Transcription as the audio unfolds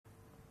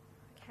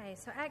Okay,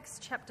 so Acts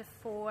chapter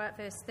 4,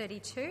 verse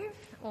 32,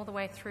 all the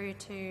way through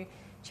to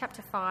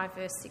chapter 5,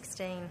 verse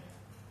 16.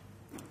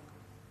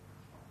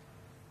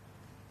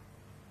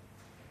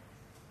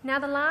 Now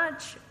the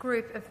large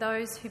group of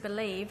those who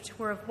believed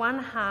were of one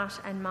heart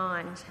and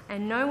mind,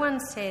 and no one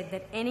said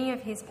that any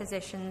of his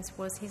possessions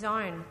was his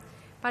own,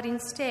 but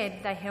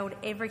instead they held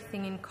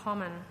everything in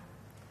common.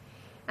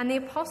 And the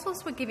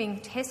apostles were giving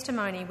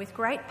testimony with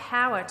great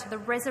power to the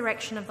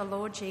resurrection of the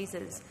Lord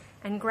Jesus,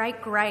 and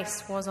great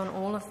grace was on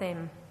all of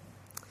them.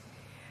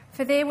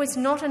 For there was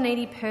not a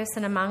needy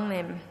person among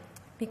them,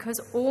 because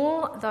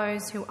all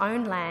those who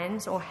owned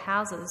lands or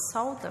houses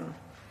sold them,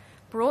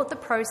 brought the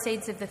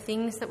proceeds of the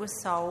things that were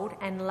sold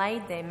and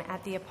laid them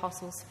at the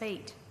apostles'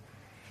 feet.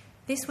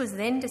 This was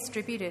then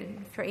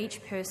distributed for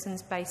each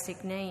person's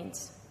basic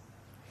needs.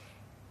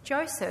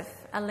 Joseph,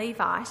 a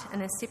Levite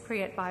and a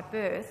Cypriot by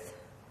birth,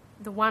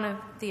 the one of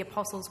the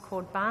apostles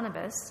called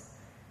Barnabas,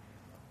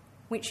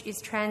 which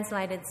is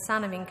translated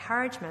son of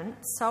encouragement,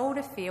 sold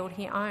a field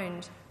he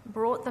owned,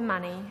 brought the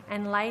money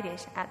and laid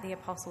it at the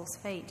apostles'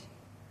 feet.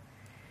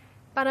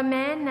 But a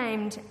man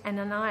named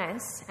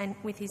Ananias, and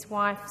with his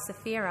wife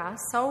Sapphira,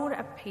 sold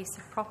a piece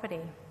of property.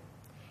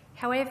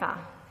 However,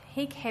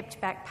 he kept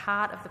back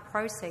part of the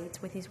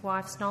proceeds with his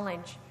wife's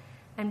knowledge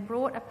and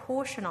brought a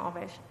portion of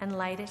it and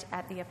laid it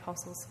at the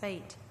apostles'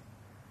 feet.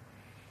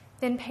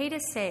 Then Peter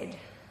said,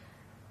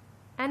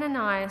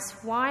 "Ananias,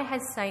 why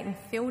has Satan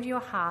filled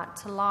your heart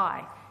to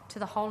lie to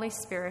the Holy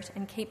Spirit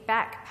and keep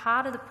back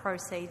part of the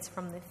proceeds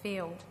from the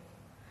field?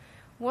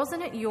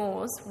 Wasn't it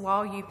yours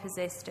while you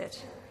possessed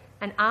it?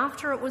 And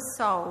after it was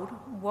sold,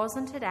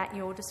 wasn't it at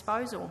your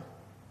disposal?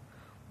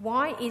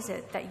 Why is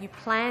it that you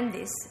planned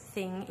this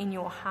thing in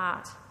your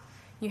heart?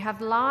 You have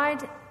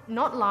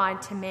not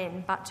lied to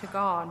men, but to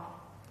God."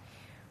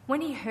 When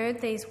he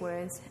heard these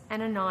words,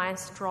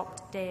 Ananias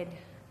dropped dead,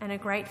 and a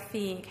great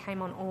fear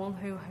came on all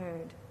who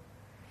heard.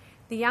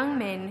 The young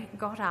men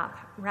got up,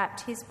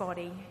 wrapped his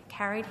body,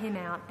 carried him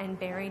out, and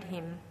buried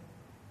him.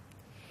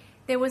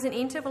 There was an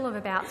interval of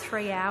about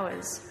 3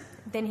 hours.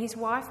 Then his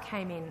wife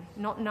came in,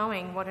 not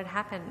knowing what had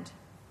happened.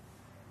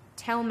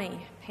 "Tell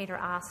me," Peter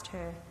asked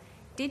her,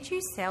 "did you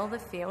sell the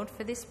field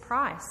for this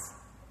price?"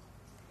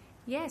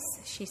 "Yes,"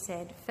 she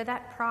said, "for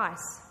that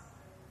price."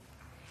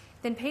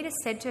 Then Peter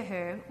said to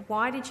her,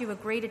 "Why did you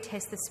agree to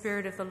test the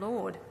Spirit of the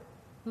Lord?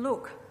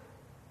 Look,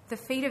 the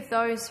feet of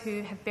those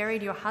who have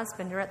buried your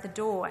husband are at the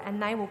door,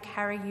 and they will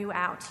carry you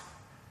out."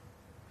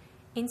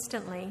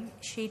 Instantly,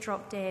 she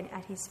dropped dead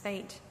at his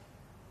feet.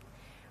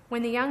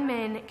 When the young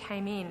men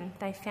came in,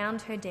 they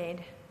found her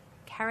dead,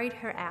 carried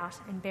her out,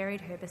 and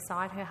buried her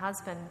beside her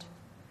husband.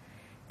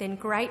 Then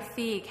great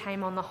fear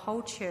came on the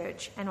whole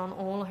church and on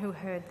all who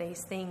heard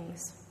these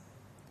things.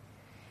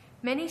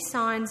 Many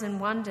signs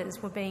and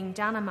wonders were being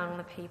done among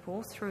the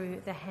people through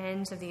the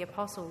hands of the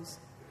apostles.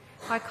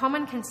 By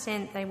common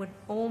consent, they would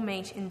all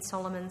meet in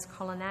Solomon's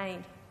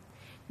colonnade.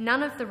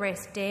 None of the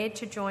rest dared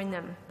to join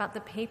them, but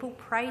the people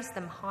praised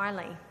them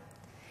highly.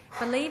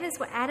 Believers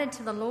were added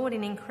to the Lord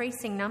in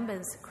increasing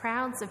numbers,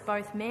 crowds of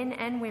both men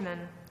and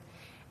women.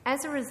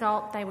 As a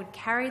result, they would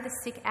carry the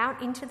sick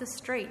out into the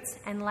streets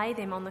and lay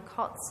them on the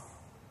cots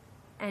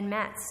and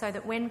mats, so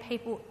that when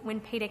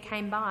Peter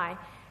came by,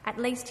 at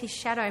least his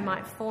shadow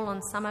might fall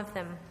on some of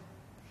them.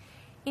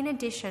 In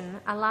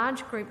addition, a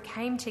large group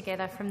came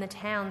together from the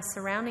towns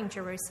surrounding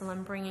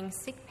Jerusalem, bringing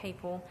sick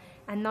people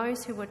and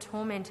those who were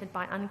tormented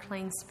by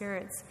unclean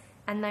spirits,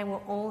 and they were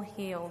all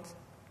healed.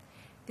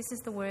 This is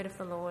the word of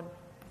the Lord.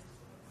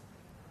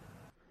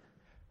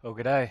 Well,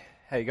 good day.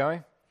 How you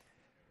going?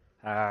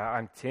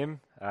 I'm Tim.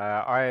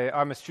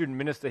 I'm a student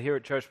minister here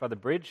at Church by the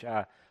Bridge.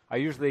 I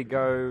usually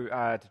go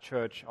to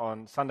church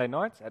on Sunday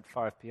nights at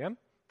 5 p.m,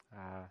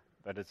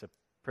 but it's a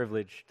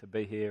privilege to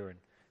be here and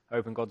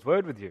open God's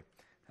Word with you.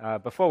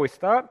 Before we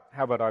start,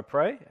 how about I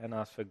pray and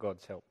ask for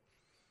God's help?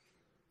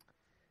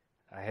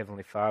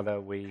 Heavenly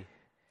Father, we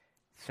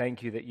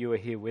thank you that you are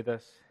here with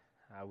us.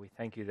 We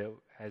thank you that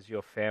as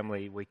your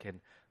family we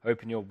can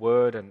open your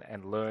word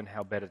and learn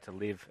how better to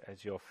live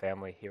as your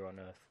family here on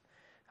earth.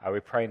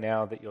 We pray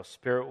now that your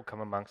Spirit will come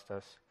amongst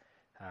us,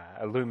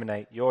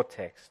 illuminate your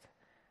text,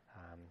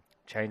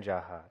 change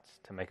our hearts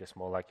to make us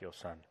more like your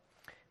Son.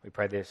 We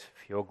pray this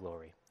for your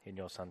glory, in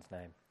your Son's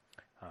name.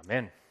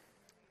 Amen.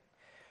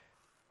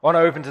 I want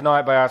to open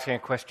tonight by asking a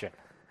question.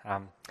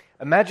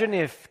 Imagine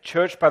if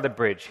Church by the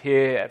Bridge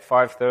here at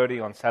 5:30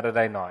 on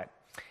Saturday night,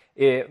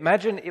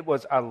 imagine it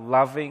was a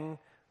loving,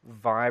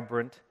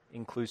 vibrant,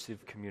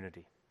 inclusive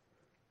community.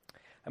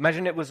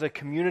 Imagine it was a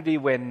community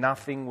where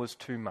nothing was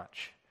too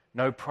much,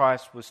 no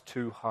price was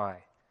too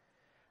high.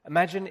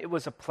 Imagine it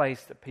was a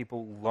place that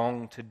people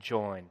longed to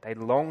join, they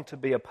longed to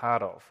be a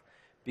part of,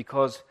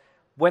 because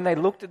when they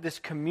looked at this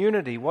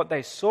community, what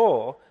they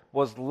saw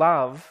was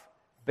love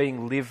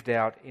being lived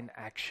out in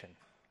action.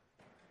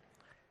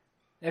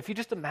 Now, if you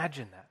just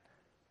imagine that,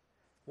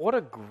 what a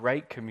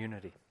great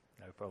community.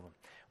 No problem.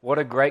 What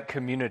a great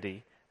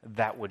community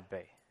that would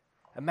be.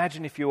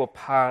 Imagine if you were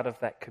part of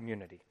that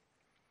community.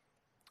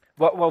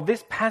 Well,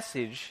 this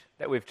passage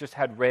that we've just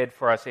had read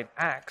for us in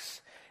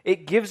Acts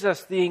It gives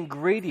us the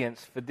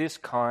ingredients for this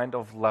kind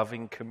of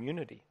loving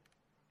community.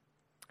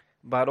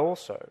 But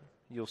also,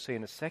 you'll see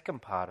in the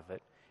second part of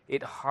it,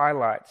 it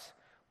highlights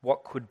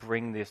what could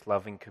bring this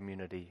loving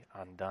community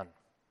undone.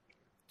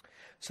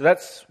 So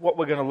that's what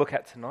we're going to look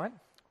at tonight.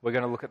 We're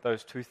going to look at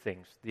those two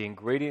things, the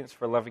ingredients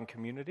for a loving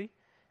community,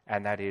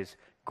 and that is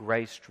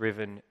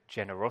grace-driven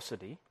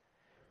generosity.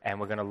 And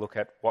we're going to look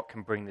at what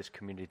can bring this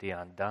community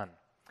undone.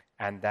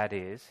 And that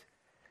is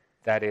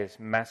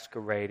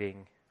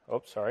masquerading,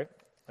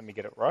 let me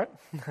get it right.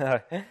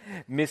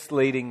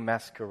 Misleading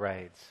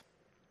masquerades.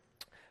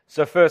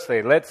 So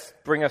firstly, let's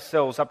bring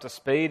ourselves up to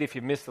speed. If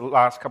you've missed the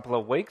last couple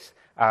of weeks,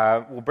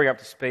 we'll bring up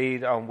to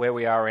speed on where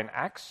we are in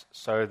Acts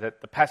so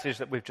that the passage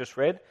that we've just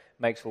read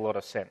makes a lot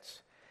of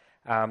sense.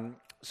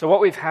 So what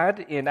we've had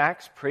in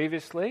Acts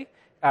previously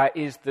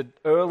is the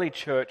early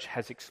church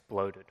has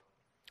exploded.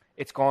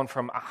 It's gone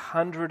from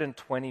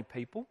 120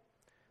 people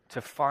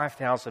to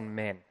 5,000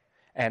 men.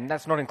 And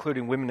that's not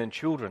including women and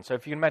children. So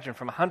if you can imagine,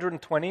 from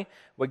 120,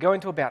 we're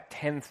going to about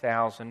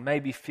 10,000,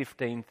 maybe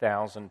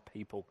 15,000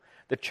 people.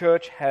 The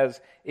church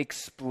has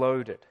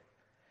exploded.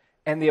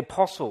 And the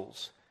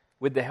apostles,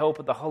 with the help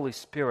of the Holy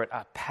Spirit,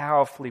 are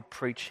powerfully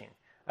preaching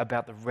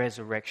about the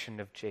resurrection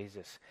of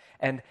Jesus.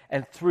 And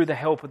through the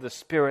help of the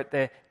Spirit,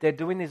 they're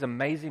doing these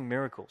amazing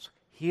miracles,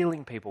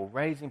 healing people,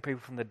 raising people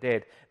from the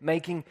dead,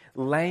 making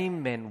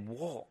lame men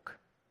walk.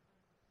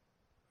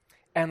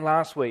 And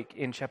last week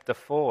in chapter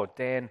 4,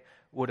 Dan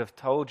would have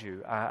told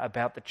you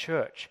about the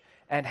church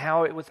and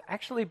how it was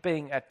actually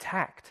being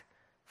attacked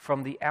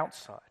from the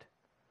outside.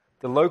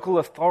 The local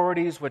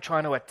authorities were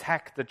trying to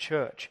attack the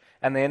church,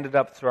 and they ended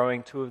up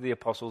throwing two of the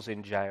apostles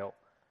in jail.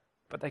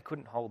 But they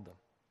couldn't hold them.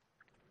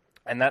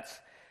 And that's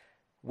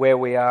where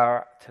we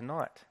are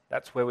tonight.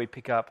 That's where we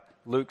pick up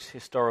Luke's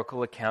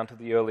historical account of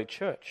the early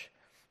church.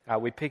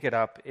 We pick it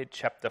up in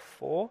chapter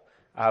 4,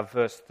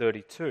 verse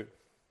 32.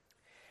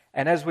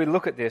 And as we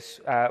look at this,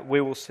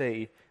 we will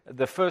see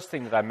the first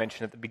thing that I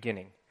mentioned at the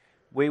beginning.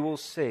 We will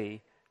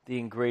see the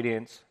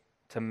ingredients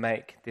to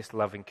make this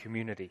loving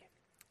community.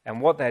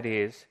 And what that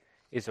is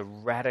a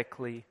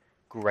radically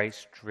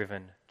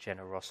grace-driven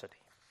generosity.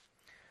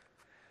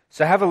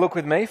 So have a look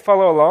with me,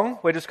 follow along.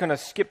 We're just going to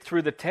skip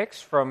through the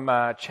text from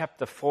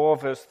chapter 4,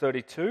 verse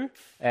 32.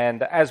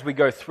 And as we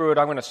go through it,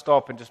 I'm going to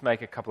stop and just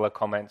make a couple of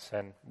comments,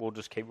 and we'll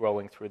just keep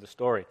rolling through the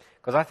story.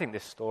 Because I think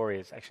this story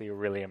is actually a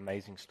really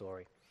amazing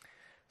story.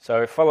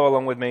 So follow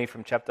along with me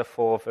from chapter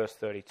 4, verse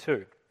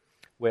 32,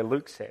 where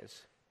Luke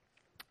says,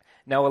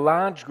 "Now a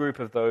large group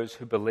of those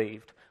who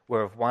believed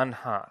were of one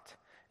heart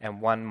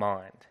and one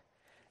mind,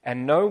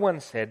 and no one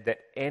said that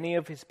any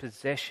of his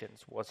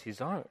possessions was his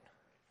own,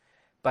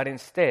 but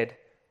instead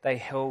they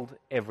held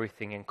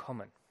everything in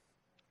common."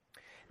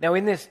 Now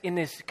in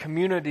this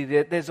community,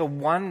 there's a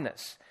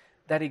oneness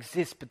that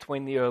exists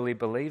between the early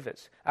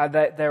believers.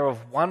 They're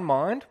of one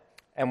mind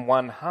and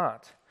one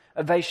heart.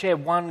 They share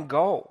one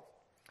goal.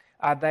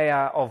 They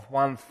are of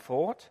one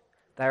thought.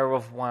 They are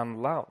of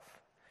one love.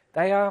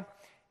 They are,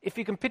 if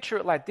you can picture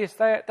it like this,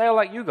 they are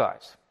like you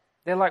guys.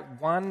 They're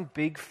like one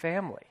big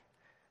family.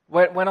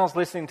 When I was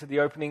listening to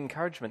the opening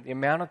encouragement, the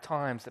amount of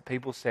times that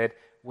people said,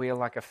 "We are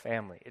like a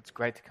family. It's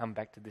great to come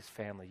back to this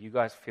family. You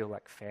guys feel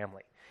like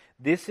family."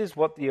 This is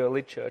what the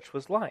early church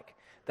was like.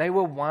 They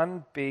were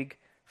one big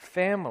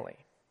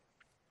family.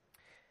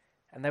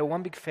 And they were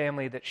one big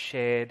family that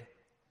shared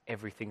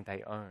everything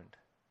they owned.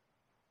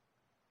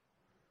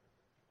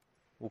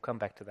 We'll come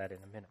back to that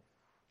in a minute.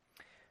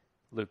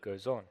 Luke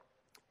goes on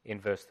in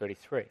verse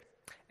 33.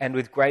 "And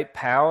with great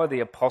power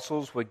the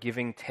apostles were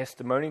giving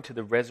testimony to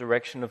the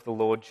resurrection of the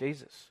Lord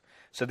Jesus."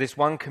 So this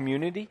one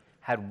community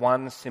had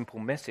one simple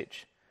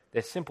message.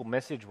 Their simple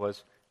message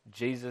was,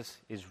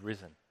 Jesus is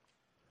risen.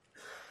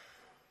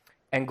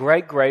 "And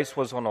great grace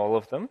was on all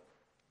of them."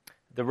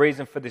 The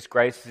reason for this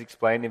grace is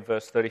explained in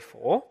verse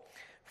 34.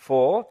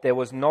 "For there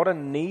was not a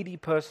needy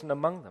person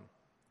among them,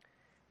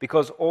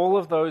 because all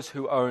of those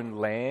who owned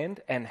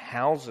land and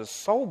houses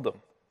sold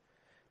them.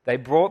 They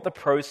brought the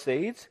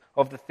proceeds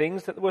of the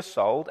things that were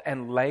sold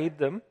and laid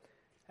them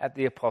at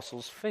the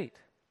apostles' feet.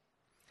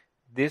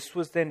 This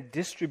was then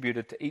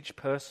distributed to each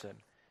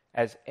person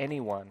as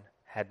anyone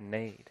had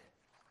need."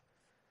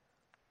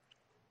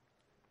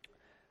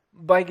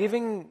 By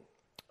giving,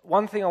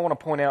 one thing I want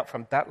to point out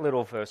from that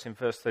little verse in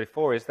verse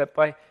 34 is that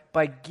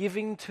by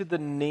giving to the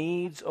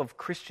needs of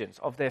Christians,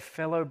 of their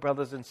fellow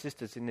brothers and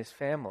sisters in this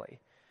family,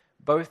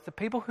 both the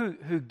people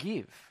who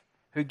give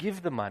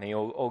the money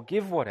or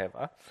give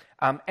whatever,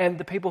 and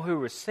the people who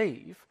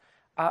receive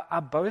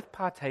are both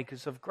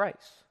partakers of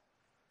grace.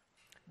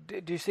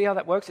 Do you see how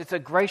that works? It's a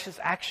gracious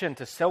action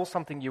to sell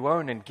something you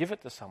own and give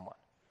it to someone.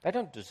 They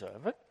don't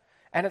deserve it.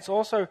 And it's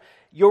also,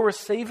 you're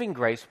receiving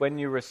grace when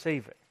you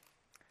receive it.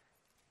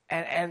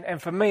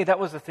 And for me, that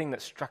was the thing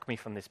that struck me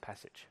from this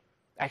passage.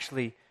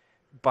 Actually,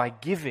 by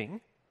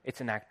giving,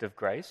 it's an act of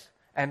grace.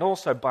 And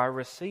also by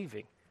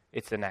receiving,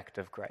 it's an act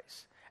of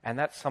grace. And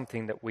that's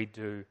something that we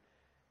do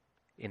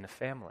in the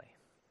family.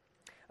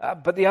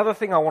 But the other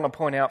thing I want to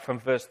point out from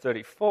verse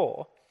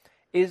 34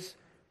 is,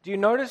 do you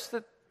notice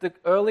that the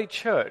early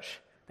church,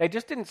 they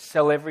just didn't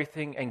sell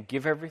everything and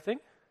give everything.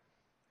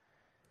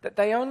 That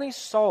they only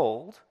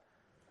sold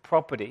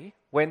property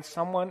when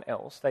someone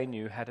else they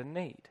knew had a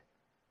need.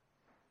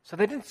 So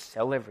they didn't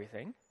sell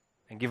everything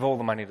and give all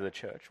the money to the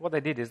church. What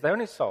they did is they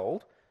only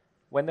sold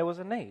when there was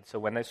a need. So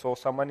when they saw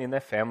someone in their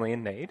family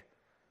in need,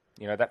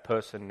 that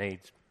person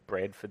needs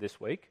bread for this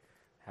week.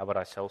 How about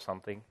I sell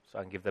something so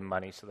I can give them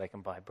money so they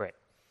can buy bread?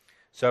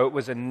 So it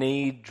was a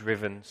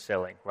need-driven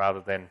selling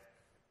rather than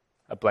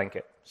a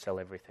blanket sell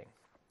everything.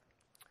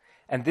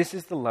 And this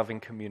is the loving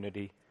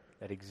community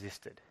that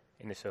existed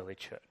in this early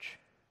church.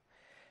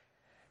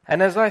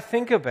 And as I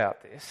think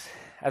about this,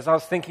 as I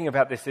was thinking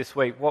about this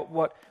week,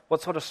 what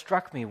sort of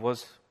struck me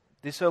was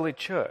this early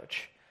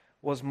church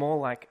was more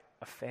like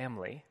a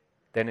family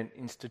than an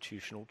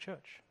institutional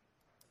church.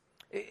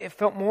 It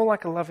felt more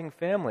like a loving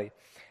family.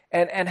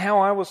 And how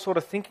I was sort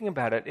of thinking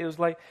about it, it was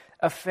like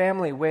a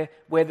family where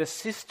the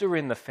sister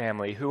in the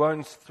family who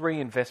owns 3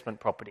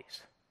 investment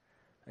properties,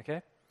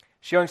 okay?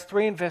 She owns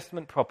 3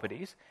 investment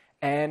properties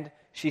and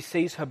she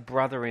sees her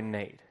brother in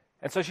need.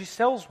 And so she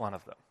sells one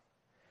of them.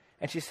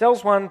 And she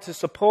sells one to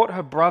support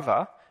her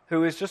brother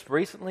who has just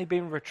recently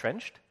been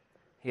retrenched.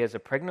 He has a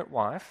pregnant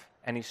wife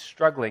and he's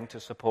struggling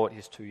to support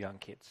his 2 young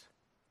kids.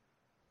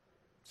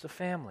 It's a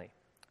family.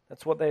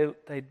 That's what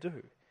they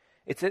do.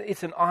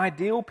 It's an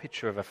ideal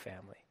picture of a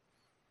family.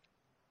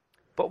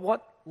 But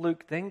what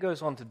Luke then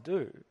goes on to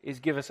do is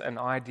give us an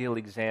ideal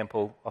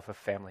example of a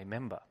family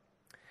member.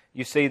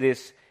 You see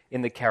this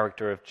in the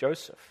character of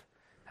Joseph.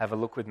 Have a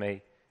look with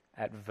me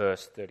at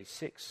verse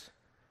 36.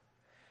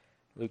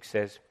 Luke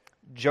says,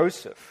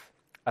 Joseph,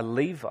 a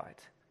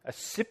Levite, a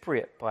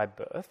Cypriot by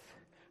birth,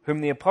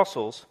 whom the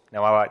apostles,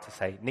 now I like to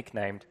say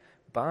nicknamed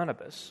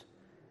Barnabas,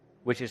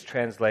 which is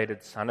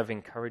translated son of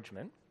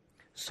encouragement,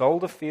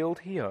 sold a field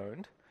he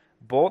owned,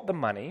 bought the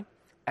money,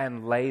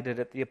 and laid it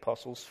at the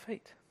apostles'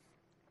 feet.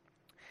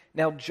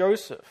 Now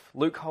Joseph,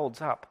 Luke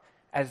holds up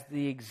as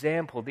the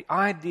example, the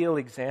ideal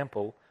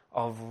example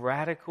of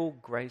radical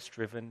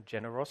grace-driven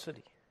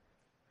generosity.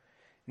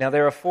 Now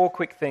there are 4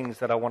 quick things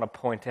that I want to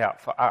point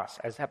out for us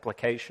as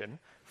application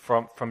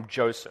from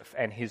Joseph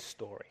and his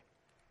story.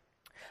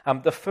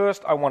 The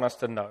first I want us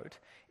to note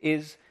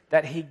is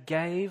that he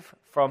gave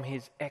from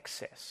his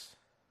excess.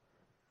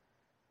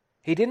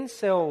 He didn't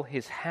sell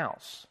his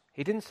house.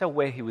 He didn't sell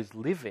where he was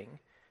living,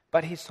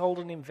 but he sold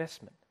an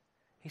investment.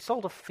 He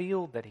sold a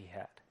field that he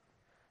had.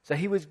 So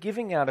he was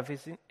giving out of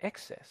his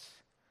excess.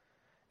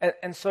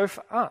 And so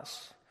for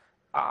us,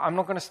 I'm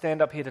not going to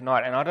stand up here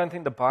tonight, and I don't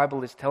think the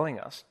Bible is telling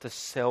us to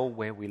sell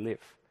where we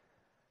live.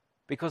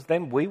 Because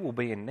then we will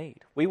be in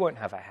need. We won't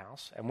have a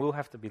house, and we'll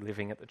have to be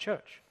living at the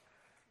church.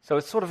 So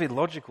it's sort of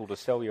illogical to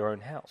sell your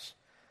own house.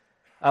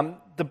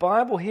 The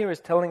Bible here is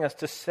telling us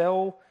to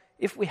sell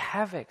if we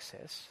have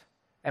excess,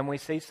 and we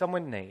see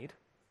someone in need,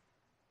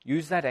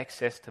 use that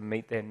excess to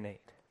meet their need.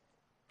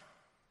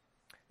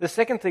 The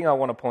second thing I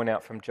want to point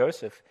out from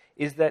Joseph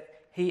is that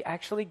he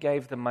actually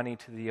gave the money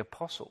to the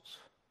apostles.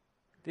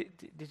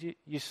 Did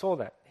you saw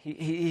that?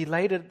 He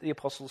laid it at the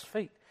apostles'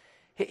 feet.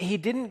 He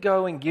didn't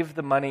go and give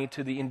the money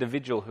to the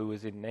individual who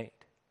was in need.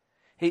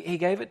 He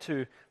gave it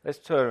to, let's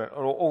turn it,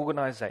 an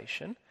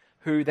organization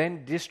who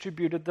then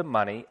distributed the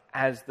money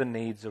as the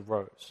needs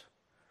arose.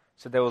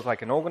 So there was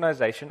like an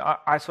organization,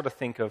 I sort of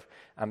think of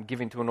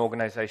giving to an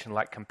organization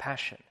like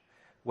Compassion,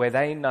 where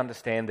they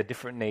understand the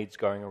different needs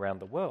going around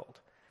the world.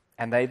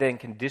 And they then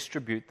can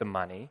distribute the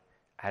money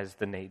as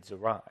the needs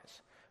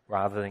arise,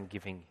 rather than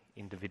giving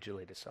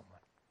individually to someone.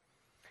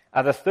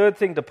 The third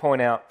thing to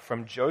point out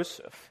from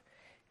Joseph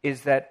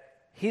is that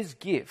his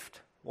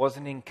gift was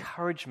an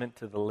encouragement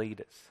to the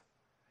leaders.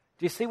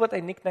 Do you see what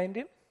they nicknamed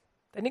him?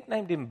 They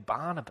nicknamed him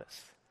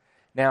Barnabas.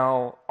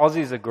 Now,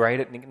 Aussies are great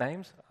at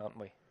nicknames, aren't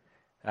we?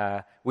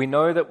 We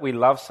know that we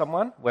love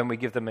someone when we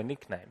give them a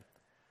nickname.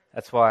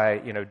 That's why,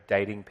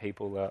 dating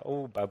people are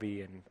all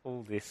bubby and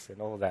all this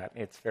and all that.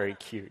 It's very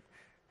cute.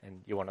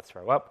 And you want to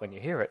throw up when you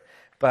hear it.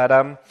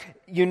 But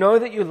you know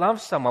that you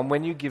love someone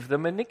when you give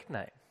them a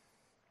nickname.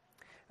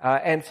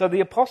 And so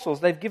the apostles,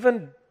 they've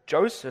given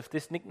Joseph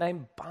this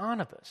nickname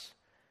Barnabas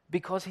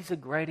because he's a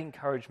great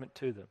encouragement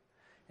to them.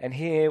 And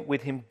here,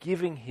 with him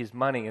giving his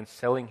money and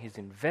selling his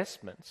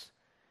investments,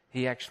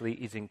 he actually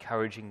is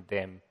encouraging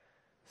them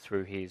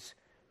through his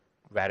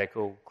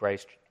radical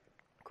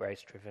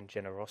grace-driven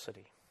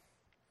generosity.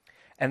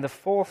 And the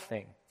fourth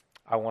thing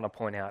I want to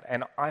point out,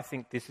 and I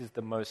think this is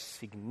the most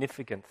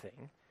significant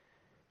thing,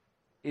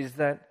 is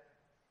that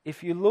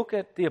if you look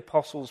at the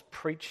apostles'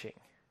 preaching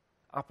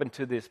up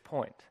until this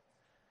point,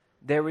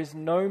 there is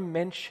no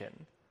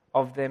mention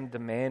of them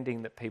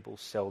demanding that people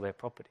sell their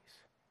properties.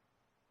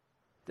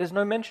 There's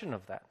no mention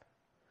of that.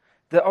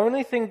 The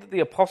only thing that the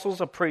apostles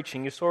are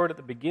preaching, you saw it at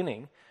the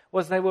beginning,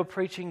 was they were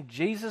preaching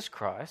Jesus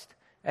Christ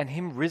and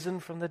him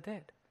risen from the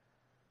dead.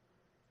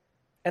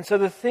 And so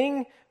the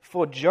thing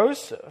for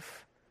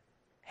Joseph,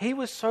 he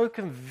was so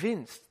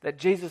convinced that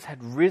Jesus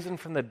had risen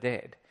from the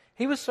dead.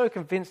 He was so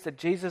convinced that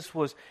Jesus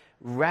was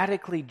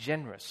radically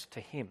generous to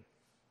him.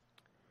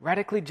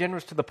 Radically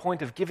generous to the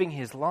point of giving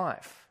his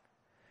life.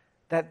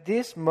 That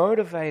this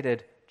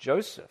motivated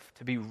Joseph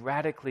to be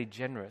radically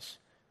generous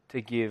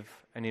to give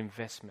an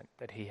investment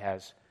that he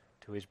has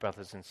to his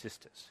brothers and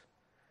sisters.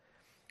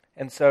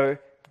 And so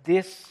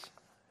this,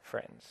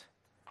 friends,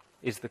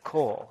 is the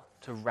call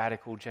to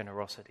radical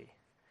generosity.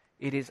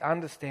 It is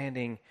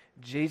understanding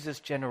Jesus'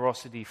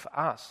 generosity for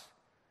us,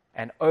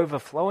 and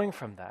overflowing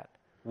from that,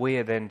 we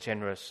are then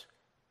generous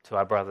to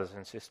our brothers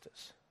and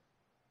sisters.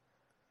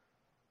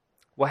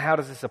 Well, how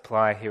does this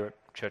apply here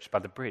at Church by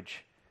the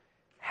Bridge?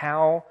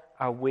 How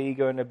are we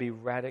going to be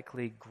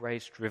radically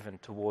grace-driven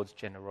towards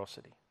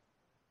generosity?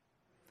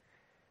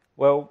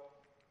 Well,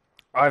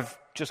 I've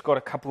just got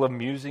a couple of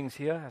musings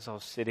here. As I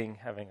was sitting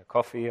having a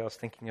coffee, I was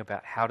thinking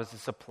about how does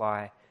this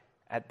apply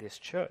at this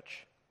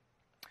church?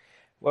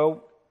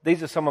 Well,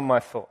 these are some of my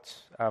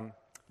thoughts.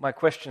 My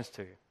questions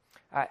to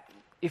you.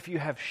 If you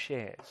have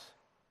shares,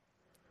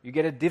 you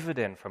get a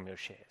dividend from your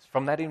shares.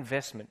 From that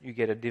investment, you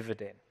get a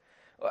dividend.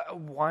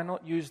 Why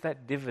not use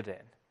that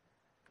dividend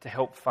to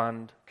help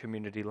fund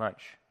community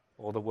lunch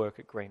or the work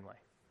at Greenway?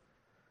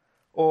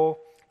 Or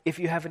if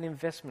you have an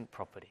investment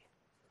property,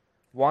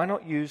 why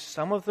not use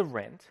some of the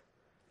rent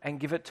and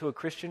give it to a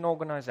Christian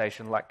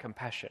organisation like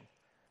Compassion,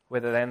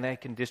 where then they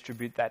can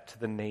distribute that to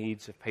the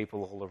needs of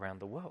people all around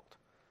the world?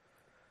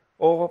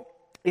 Or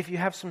if you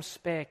have some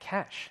spare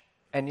cash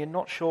and you're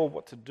not sure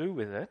what to do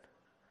with it,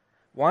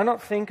 why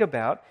not think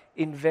about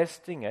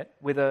investing it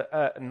with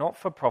a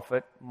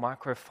not-for-profit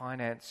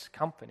microfinance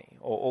company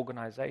or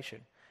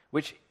organisation,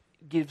 which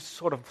gives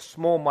sort of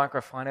small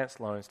microfinance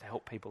loans to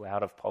help people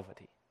out of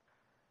poverty?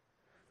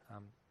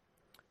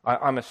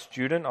 I'm a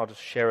student. I'll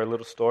just share a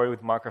little story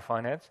with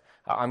microfinance.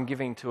 I'm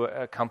giving to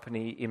a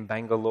company in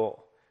Bangalore,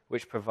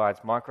 which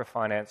provides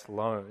microfinance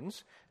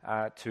loans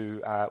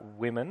to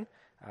women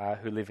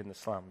who live in the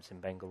slums in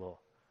Bangalore.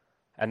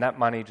 And that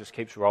money just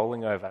keeps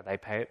rolling over. They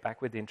pay it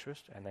back with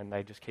interest, and then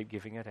they just keep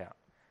giving it out.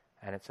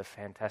 And it's a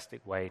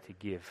fantastic way to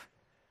give,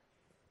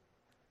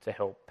 to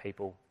help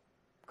people,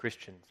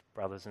 Christians,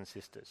 brothers and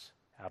sisters,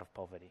 out of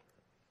poverty.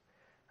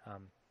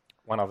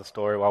 One other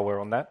story while we're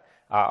on that.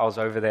 I was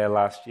over there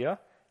last year,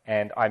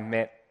 and I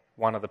met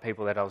one of the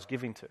people that I was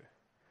giving to.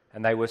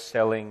 And they were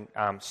selling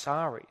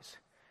saris.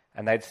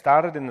 And they'd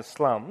started in the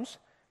slums,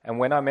 and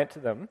when I met to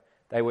them,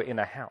 they were in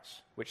a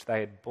house which they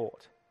had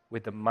bought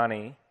with the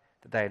money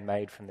that they had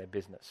made from their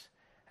business.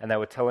 And they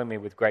were telling me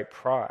with great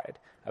pride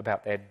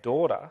about their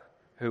daughter,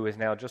 who has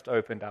now just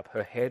opened up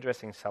her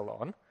hairdressing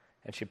salon,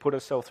 and she put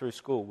herself through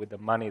school with the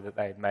money that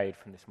they had made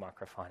from this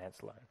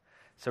microfinance loan.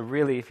 So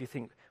really, if you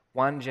think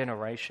one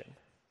generation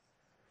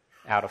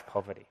out of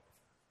poverty,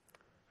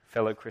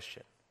 fellow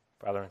Christian,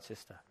 brother and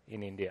sister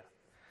in India.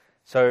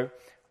 So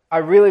I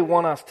really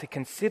want us to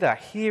consider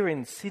here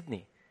in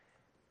Sydney,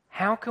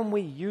 how can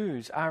we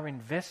use our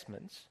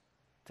investments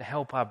to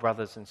help our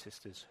brothers and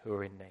sisters who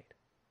are in need?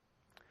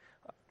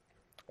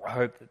 I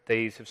hope that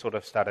these have sort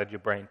of started your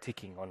brain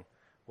ticking on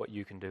what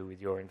you can do with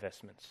your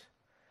investments.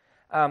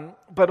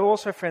 But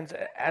also, friends,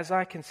 as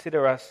I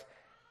consider us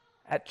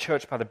at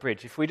Church by the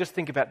Bridge, if we just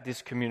think about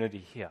this community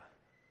here,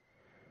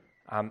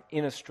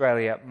 in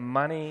Australia,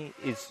 money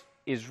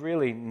is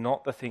really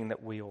not the thing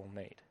that we all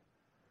need.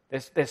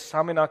 There's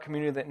some in our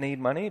community that need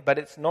money, but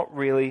it's not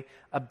really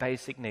a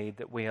basic need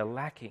that we are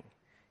lacking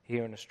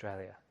here in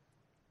Australia.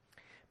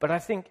 But I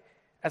think,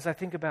 as I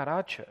think about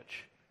our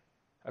church,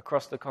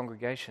 across the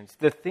congregations,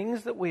 the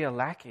things that we are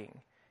lacking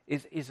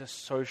is a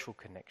social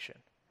connection.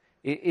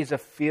 It is a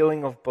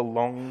feeling of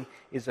belonging,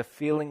 is a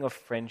feeling of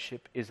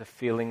friendship, is a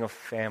feeling of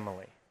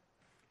family.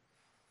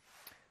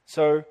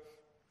 So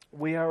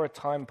we are a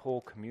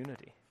time-poor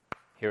community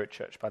here at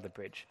Church by the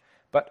Bridge.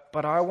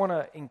 But I want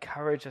to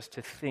encourage us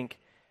to think,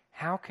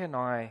 how can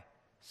I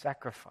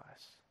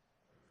sacrifice,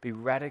 be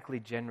radically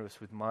generous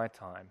with my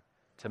time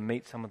to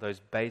meet some of those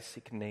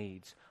basic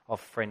needs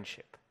of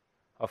friendship,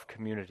 of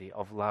community,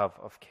 of love,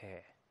 of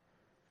care?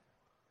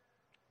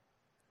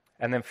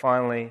 And then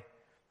finally,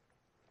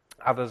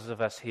 others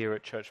of us here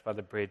at Church by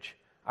the Bridge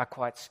are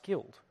quite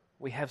skilled.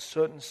 We have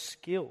certain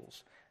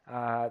skills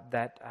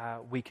that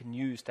we can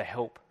use to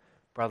help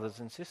brothers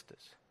and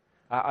sisters.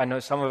 I know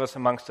some of us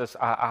amongst us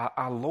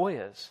are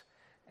lawyers,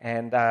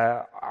 and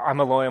I'm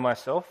a lawyer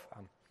myself.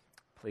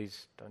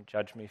 Please don't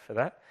judge me for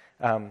that.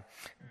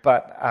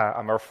 But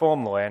I'm a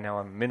reform lawyer, now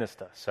I'm a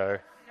minister, so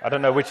I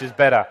don't know which is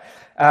better.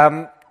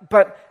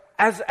 But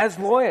as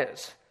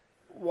lawyers,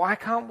 why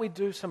can't we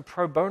do some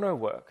pro bono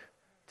work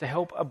to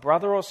help a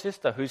brother or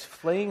sister who's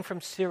fleeing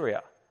from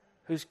Syria,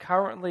 who's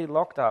currently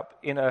locked up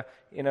in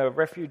a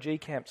refugee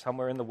camp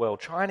somewhere in the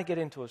world, trying to get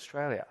into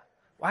Australia?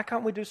 Why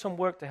can't we do some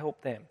work to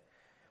help them?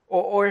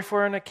 Or if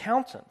we're an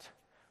accountant,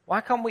 why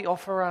can't we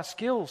offer our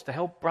skills to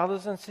help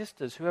brothers and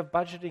sisters who have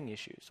budgeting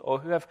issues or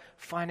who have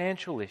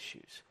financial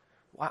issues?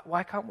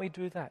 Why can't we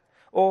do that?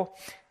 Or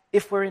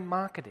if we're in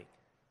marketing,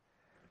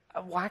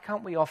 why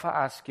can't we offer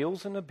our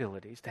skills and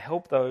abilities to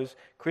help those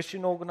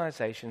Christian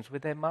organizations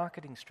with their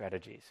marketing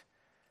strategies?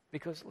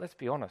 Because let's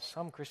be honest,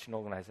 some Christian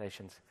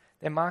organizations,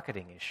 their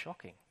marketing is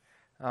shocking,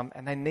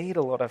 and they need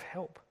a lot of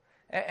help.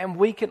 And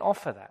we can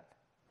offer that.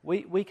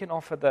 We can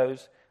offer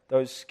those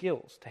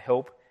skills to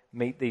help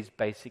meet these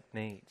basic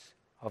needs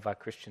of our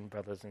Christian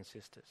brothers and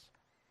sisters.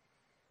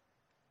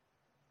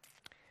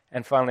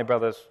 And finally,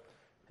 brothers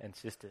and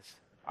sisters,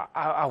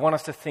 I want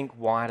us to think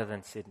wider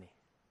than Sydney.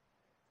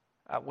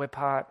 We're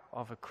part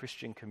of a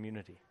Christian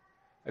community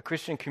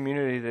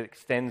that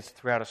extends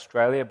throughout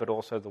Australia but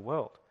also the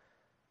world.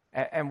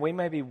 And we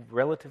may be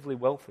relatively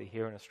wealthy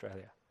here in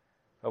Australia,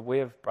 but we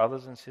have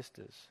brothers and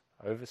sisters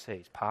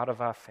overseas, part of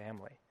our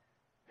family,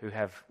 who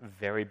have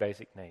very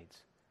basic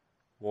needs: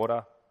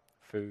 water,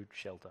 food,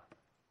 shelter.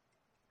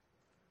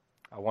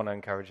 I want to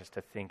encourage us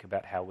to think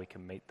about how we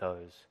can meet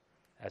those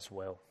as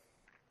well.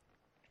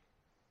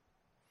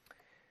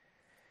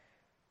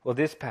 Well,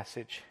 this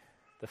passage,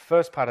 the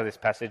first part of this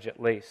passage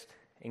at least,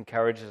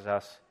 encourages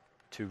us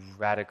to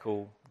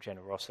radical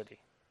generosity.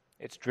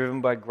 It's driven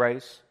by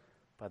grace,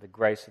 by the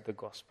grace of the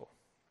gospel.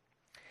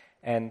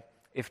 And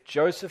if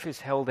Joseph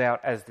is held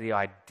out as the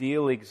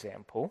ideal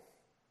example,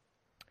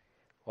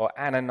 or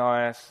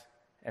Ananias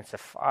and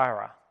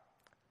Sapphira,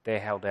 they're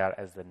held out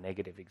as the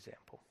negative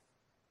example.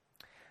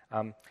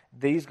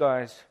 These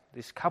guys,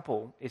 this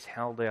couple, is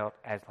held out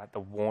as like the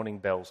warning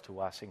bells to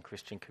us in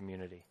Christian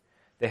community.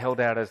 They're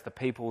held out as the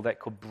people that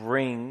could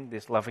bring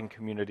this loving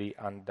community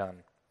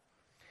undone.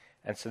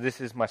 And so this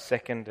is my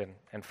second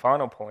and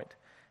final point,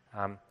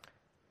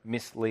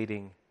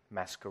 misleading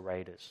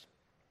masqueraders.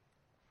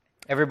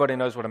 Everybody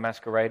knows what a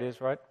masquerade is,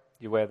 right?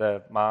 You wear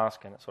the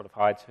mask and it sort of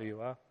hides who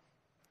you are.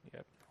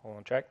 Yep, all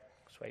on track?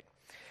 Sweet.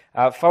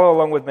 Follow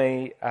along with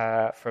me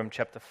from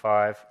chapter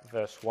 5,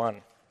 verse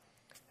 1,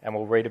 and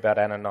we'll read about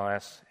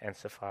Ananias and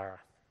Sapphira.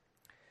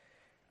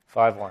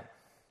 5:1.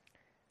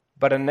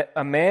 But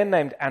a man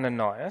named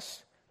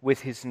Ananias,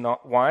 with his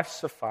wife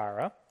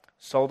Sapphira,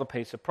 sold a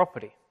piece of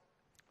property.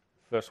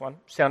 Verse 1,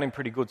 sounding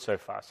pretty good so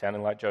far,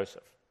 sounding like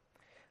Joseph.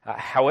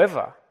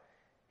 However,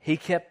 he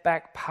kept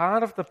back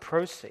part of the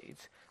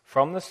proceeds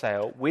from the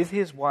sale with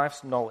his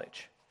wife's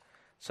knowledge.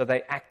 So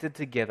they acted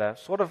together,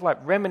 sort of like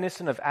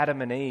reminiscent of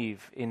Adam and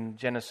Eve in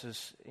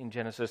Genesis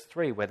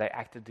 3, where they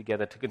acted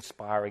together to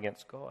conspire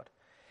against God.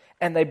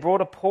 And they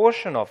brought a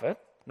portion of it,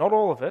 not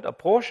all of it, a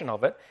portion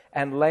of it,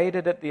 and laid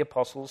it at the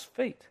apostles'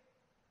 feet.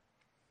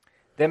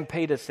 Then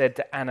Peter said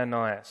to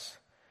Ananias,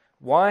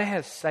 "Why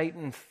has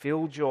Satan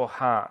filled your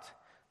heart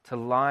to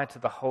lie to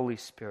the Holy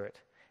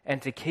Spirit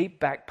and to keep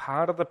back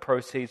part of the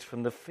proceeds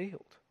from the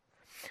field?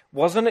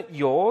 Wasn't it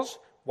yours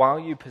while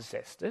you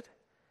possessed it?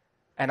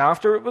 And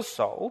after it was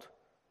sold,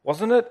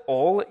 wasn't it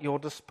all at your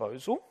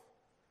disposal?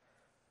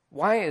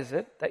 Why is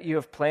it that you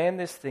have planned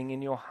this thing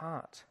in your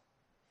heart?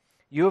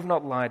 You have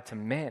not lied to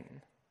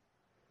men,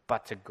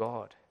 but to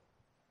God."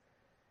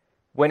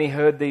 When he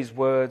heard these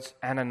words,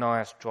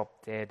 Ananias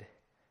dropped dead,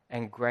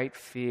 and great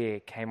fear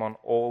came on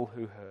all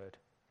who heard.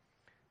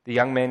 The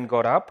young man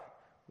got up,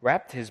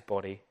 wrapped his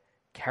body,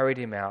 carried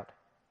him out,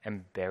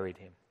 and buried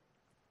him.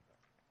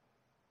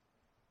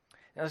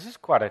 Now, this is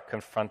quite a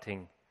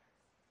confronting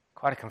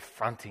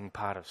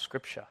part of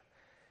Scripture.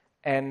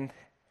 And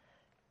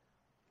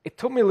it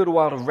took me a little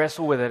while to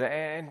wrestle with it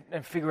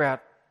and figure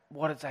out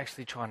what it's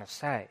actually trying to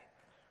say.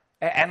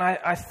 And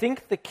I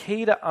think the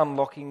key to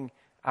unlocking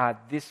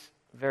this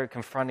very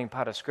confronting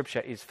part of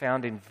Scripture is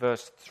found in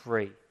verse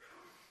 3.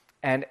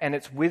 And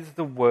it's with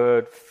the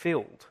word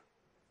filled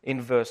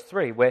in verse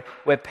 3,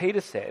 where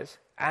Peter says,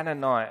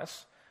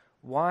 "Ananias,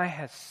 why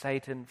has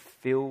Satan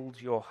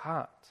filled your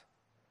heart?"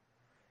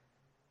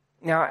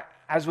 Now,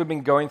 as we've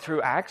been going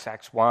through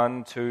Acts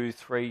 1, 2,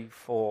 3,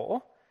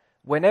 4,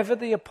 whenever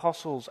the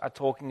apostles are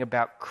talking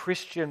about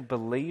Christian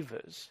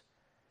believers,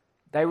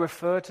 they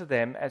refer to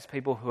them as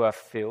people who are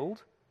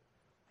filled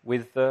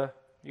with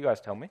you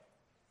guys tell me,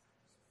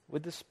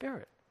 with the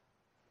Spirit.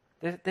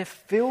 They're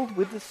filled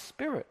with the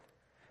Spirit.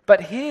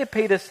 But here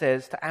Peter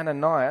says to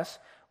Ananias,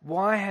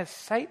 "Why has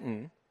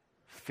Satan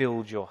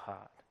filled your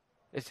heart?"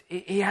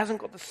 He hasn't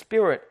got the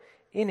Spirit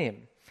in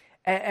him.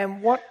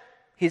 And what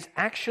his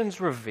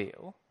actions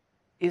reveal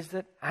is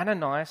that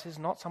Ananias is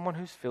not someone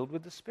who's filled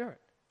with the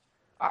Spirit.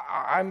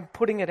 I'm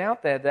putting it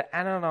out there that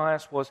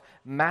Ananias was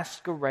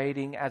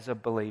masquerading as a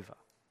believer.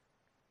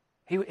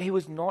 He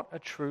was not a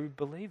true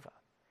believer.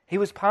 He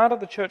was part of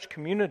the church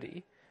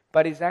community,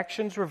 but his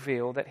actions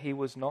reveal that he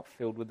was not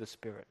filled with the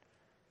Spirit,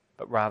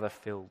 but rather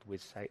filled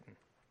with Satan.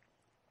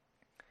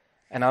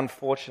 And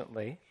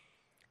unfortunately,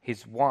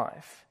 his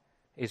wife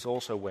is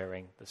also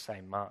wearing the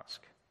same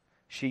mask.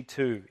 She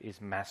too is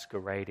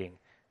masquerading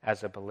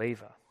as a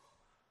believer.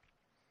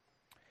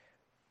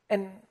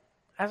 And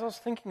as I was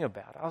thinking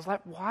about it, I was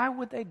like, why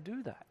would they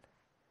do that?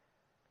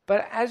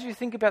 But as you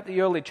think about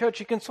the early church,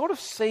 you can sort of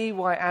see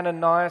why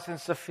Ananias and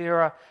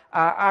Sapphira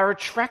are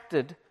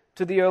attracted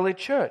to the early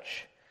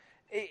church.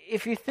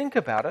 If you think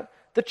about it,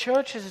 the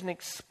church is an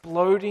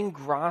exploding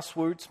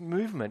grassroots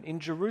movement in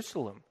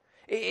Jerusalem.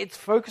 It's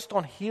focused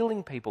on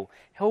healing people,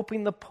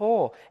 helping the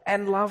poor,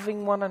 and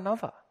loving one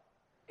another.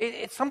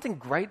 It's something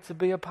great to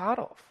be a part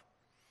of.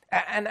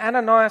 And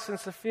Ananias and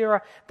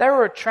Sapphira, they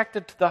were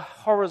attracted to the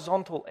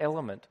horizontal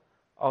element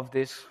of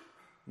this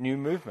new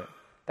movement.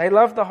 They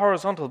loved the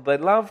horizontal. They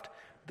loved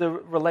the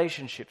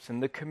relationships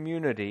and the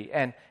community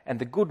and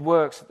the good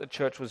works that the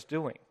church was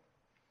doing.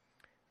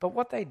 But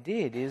what they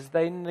did is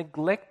they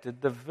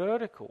neglected the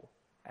vertical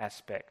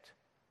aspect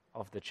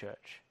of the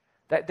church.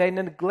 They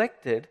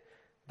neglected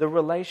the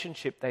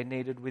relationship they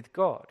needed with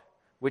God,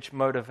 which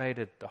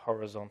motivated the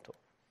horizontal.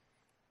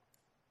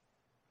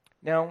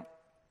 Now,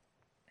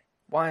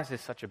 why is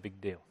this such a big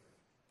deal?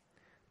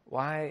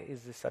 Why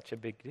is this such a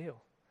big deal?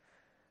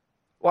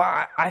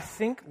 Well, I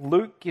think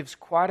Luke gives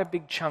quite a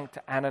big chunk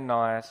to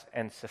Ananias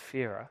and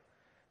Sapphira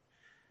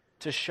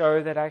to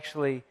show that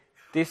actually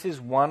this is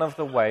one of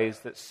the ways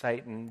that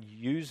Satan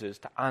uses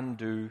to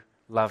undo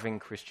loving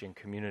Christian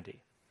community.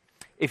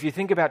 If you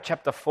think about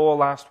chapter 4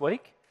 last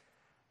week,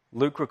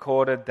 Luke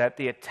recorded that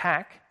the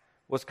attack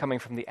was coming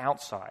from the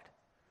outside.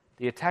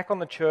 The attack on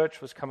the church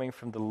was coming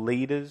from the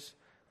leaders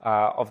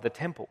of the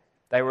temple.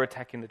 They were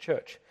attacking the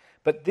church.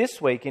 But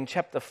this week in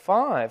chapter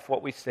 5,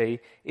 what we see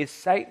is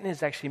Satan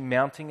is actually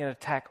mounting an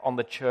attack on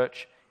the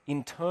church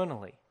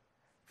internally,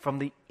 from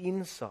the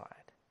inside.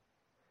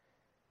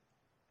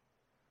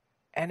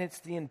 And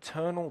it's the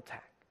internal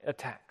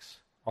attacks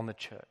on the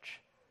church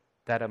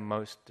that are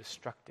most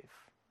destructive.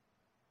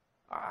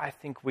 I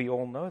think we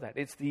all know that.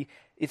 It's the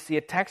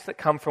attacks that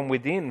come from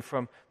within,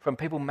 from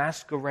people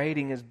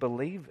masquerading as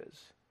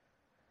believers.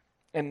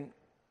 And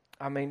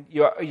I mean,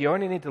 you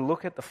only need to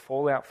look at the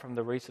fallout from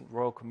the recent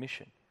Royal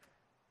Commission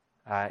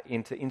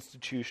into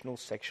institutional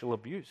sexual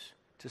abuse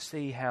to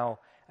see how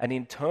an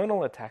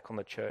internal attack on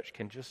the church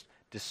can just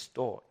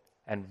distort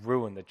and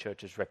ruin the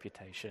church's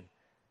reputation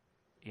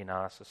in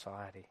our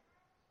society.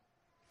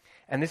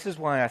 And this is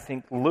why I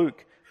think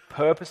Luke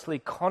purposely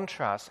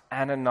contrasts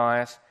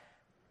Ananias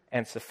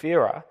and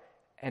Sapphira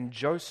and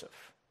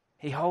Joseph.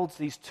 He holds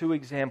these two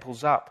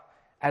examples up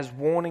as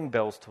warning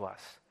bells to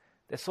us.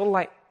 They're sort of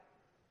like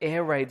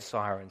air raid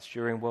sirens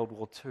during World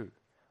War II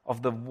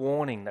of the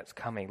warning that's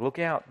coming. Look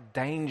out,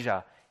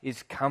 danger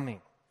is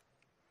coming.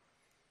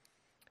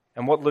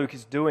 And what Luke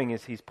is doing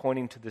is he's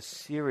pointing to the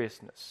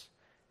seriousness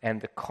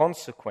and the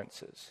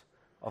consequences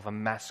of a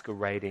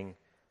masquerading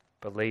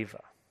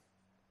believer.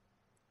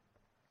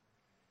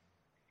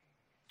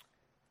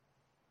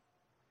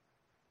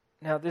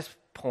 Now, at this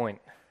point,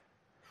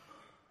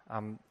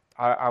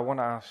 I want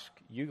to ask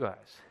you guys,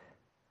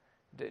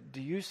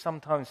 do you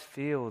sometimes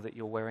feel that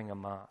you're wearing a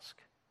mask?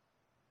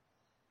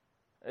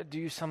 Do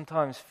you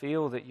sometimes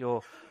feel that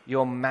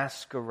you're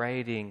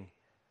masquerading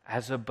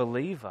as a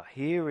believer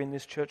here in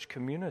this church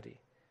community?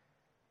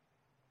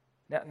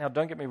 Now,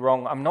 don't get me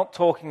wrong, I'm not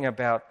talking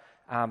about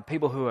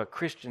people who are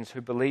Christians who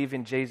believe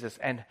in Jesus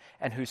and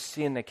who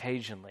sin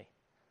occasionally.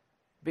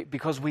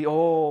 Because we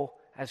all,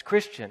 as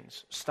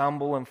Christians,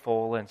 stumble and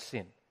fall and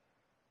sin.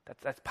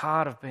 That's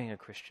part of being a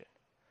Christian.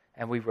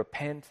 And we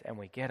repent and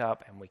we get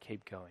up and we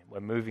keep going. We're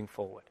moving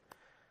forward.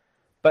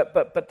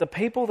 But the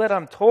people that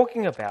I'm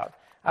talking about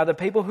are the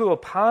people who are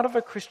part of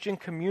a Christian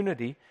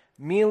community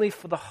merely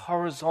for the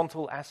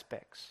horizontal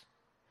aspects,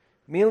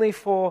 merely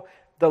for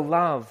the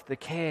love, the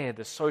care,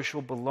 the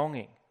social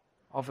belonging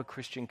of a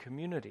Christian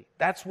community.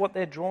 That's what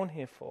they're drawn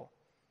here for.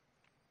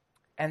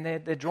 And they're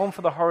drawn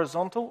for the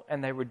horizontal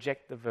and they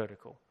reject the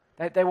vertical.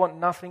 They want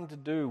nothing to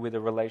do with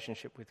a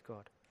relationship with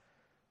God.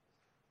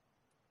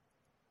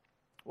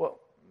 Well,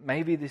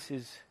 maybe this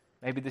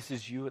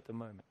is you at the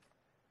moment.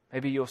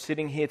 Maybe you're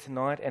sitting here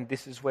tonight and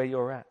this is where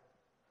you're at.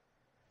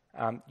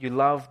 You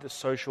love the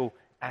social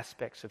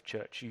aspects of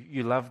church.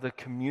 You love the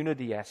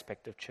community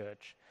aspect of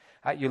church.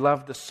 You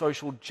love the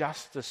social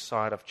justice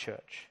side of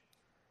church.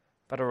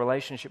 But a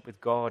relationship with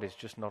God is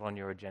just not on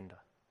your agenda.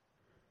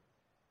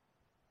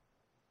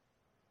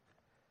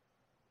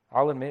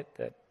 I'll admit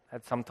that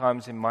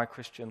sometimes in my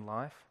Christian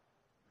life,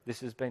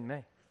 this has been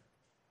me.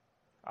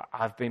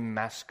 I've been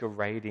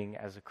masquerading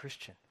as a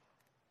Christian.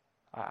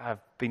 I've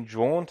been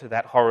drawn to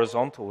that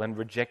horizontal and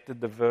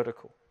rejected the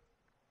vertical.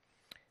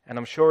 And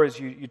I'm sure as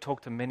you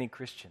talk to many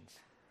Christians,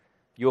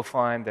 you'll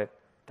find that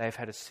they've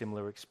had a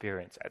similar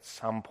experience at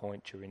some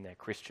point during their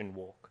Christian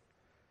walk.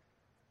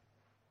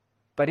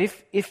 But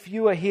if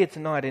you are here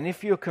tonight and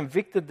if you're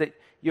convicted that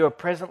you are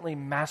presently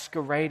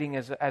masquerading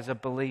as a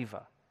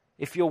believer,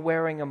 if you're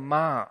wearing a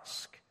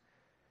mask,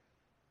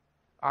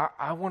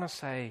 I want to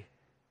say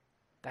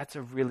that's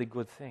a really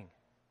good thing.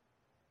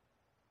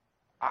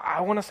 I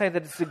want to say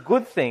that it's a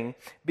good thing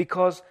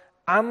because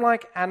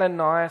unlike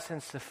Ananias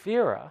and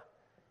Sapphira,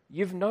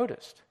 you've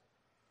noticed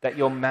that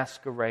you're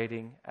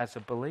masquerading as a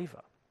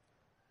believer.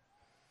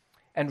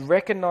 And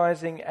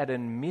recognizing and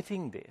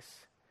admitting this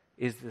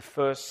is the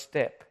first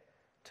step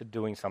to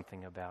doing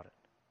something about it.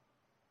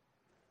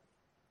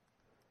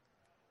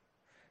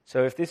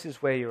 So if this is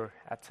where you're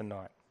at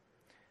tonight,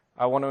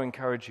 I want to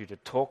encourage you to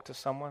talk to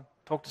someone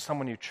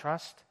you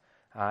trust.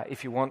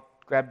 If you want,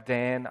 grab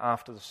Dan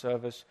after the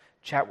service,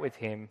 chat with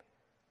him.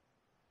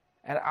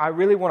 And I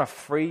really want to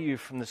free you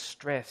from the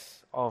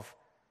stress of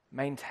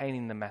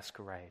maintaining the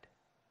masquerade.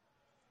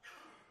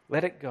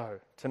 Let it go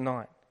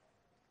tonight.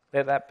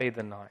 Let that be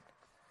the night.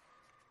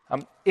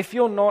 If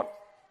you're not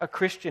a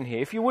Christian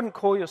here, if you wouldn't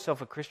call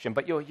yourself a Christian,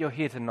 but you're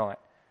here tonight,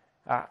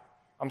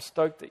 I'm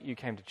stoked that you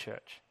came to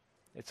church.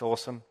 It's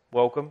awesome.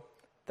 Welcome.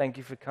 Thank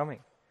you for coming.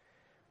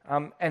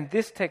 And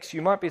this text,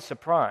 you might be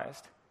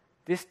surprised,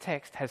 this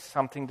text has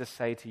something to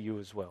say to you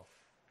as well.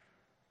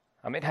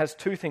 It has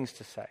two things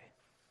to say.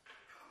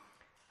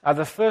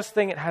 The first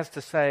thing it has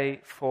to say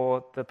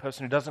for the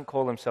person who doesn't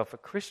call himself a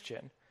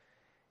Christian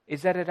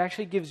is that it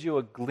actually gives you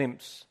a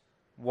glimpse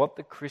what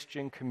the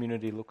Christian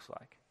community looks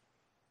like.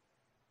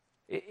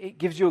 It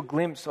gives you a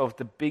glimpse of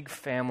the big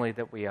family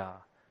that we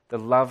are, the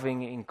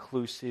loving,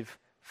 inclusive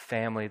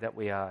family that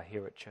we are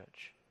here at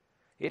church.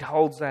 It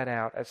holds that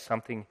out as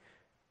something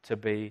to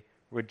be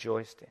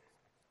rejoiced in.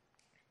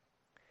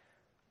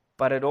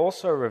 But it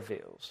also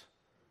reveals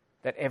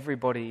that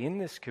everybody in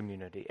this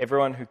community,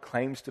 everyone who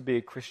claims to be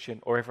a Christian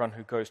or everyone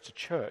who goes to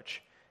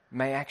church,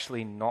 may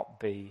actually not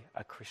be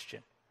a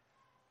Christian.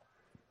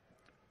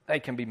 They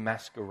can be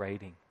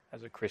masquerading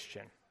as a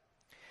Christian.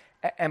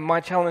 And my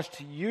challenge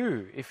to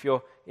you, if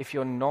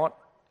you're not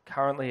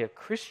currently a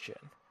Christian,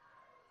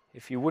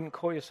 if you wouldn't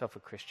call yourself a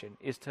Christian,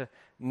 is to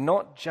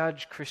not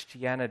judge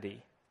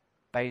Christianity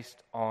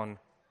based on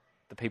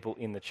the people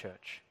in the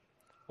church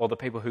or the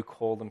people who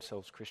call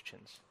themselves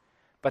Christians,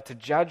 but to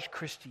judge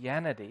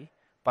Christianity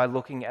by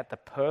looking at the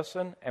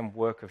person and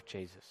work of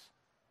Jesus.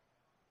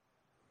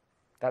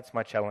 That's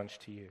my challenge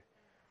to you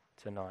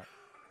tonight.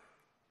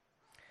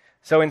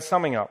 So in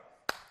summing up,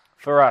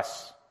 for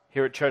us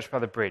here at Church by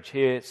the Bridge,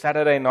 here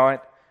Saturday night,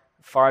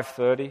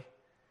 5:30,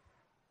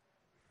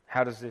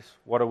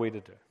 what are we to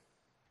do?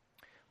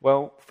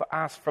 Well, for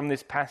us from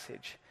this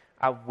passage,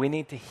 we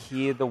need to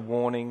hear the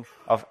warning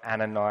of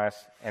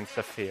Ananias and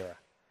Sapphira.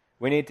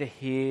 We need to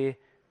hear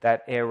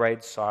that air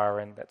raid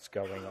siren that's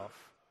going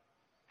off.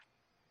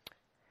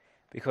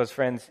 Because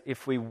friends,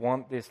 if we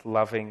want this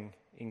loving,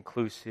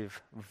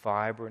 inclusive,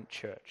 vibrant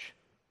church,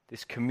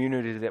 this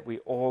community that we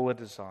all are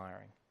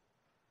desiring,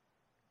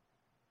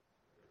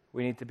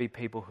 we need to be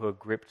people who are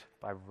gripped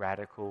by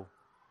radical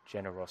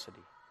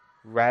generosity,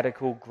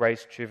 radical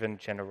grace-driven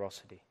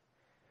generosity.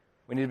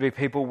 We need to be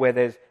people where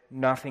there's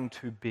nothing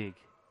too big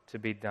to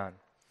be done,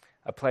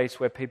 a place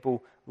where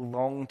people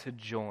long to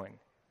join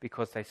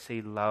because they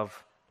see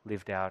love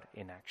lived out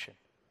in action.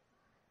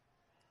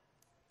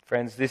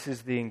 Friends, this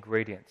is the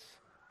ingredients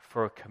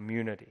for a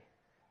community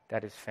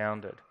that is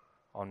founded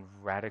on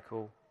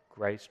radical,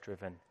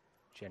 grace-driven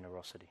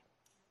generosity.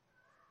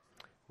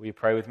 Will you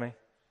pray with me?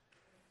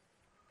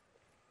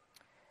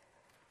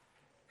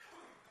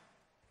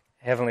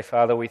 Heavenly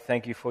Father, we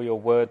thank you for your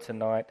word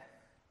tonight.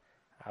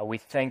 We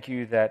thank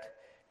you that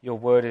your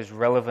word is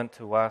relevant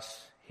to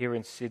us here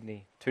in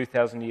Sydney,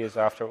 2,000 years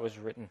after it was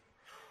written.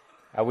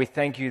 We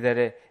thank you that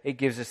it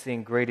gives us the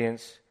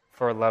ingredients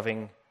for a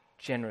loving,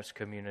 generous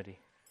community.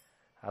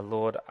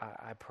 Lord,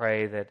 I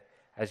pray that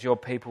as your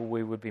people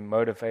we would be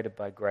motivated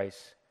by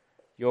grace,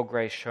 your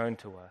grace shown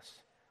to us,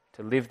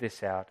 to live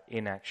this out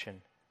in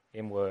action,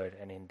 in word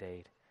and in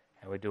deed.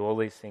 And we do all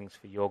these things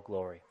for your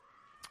glory.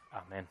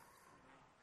 Amen.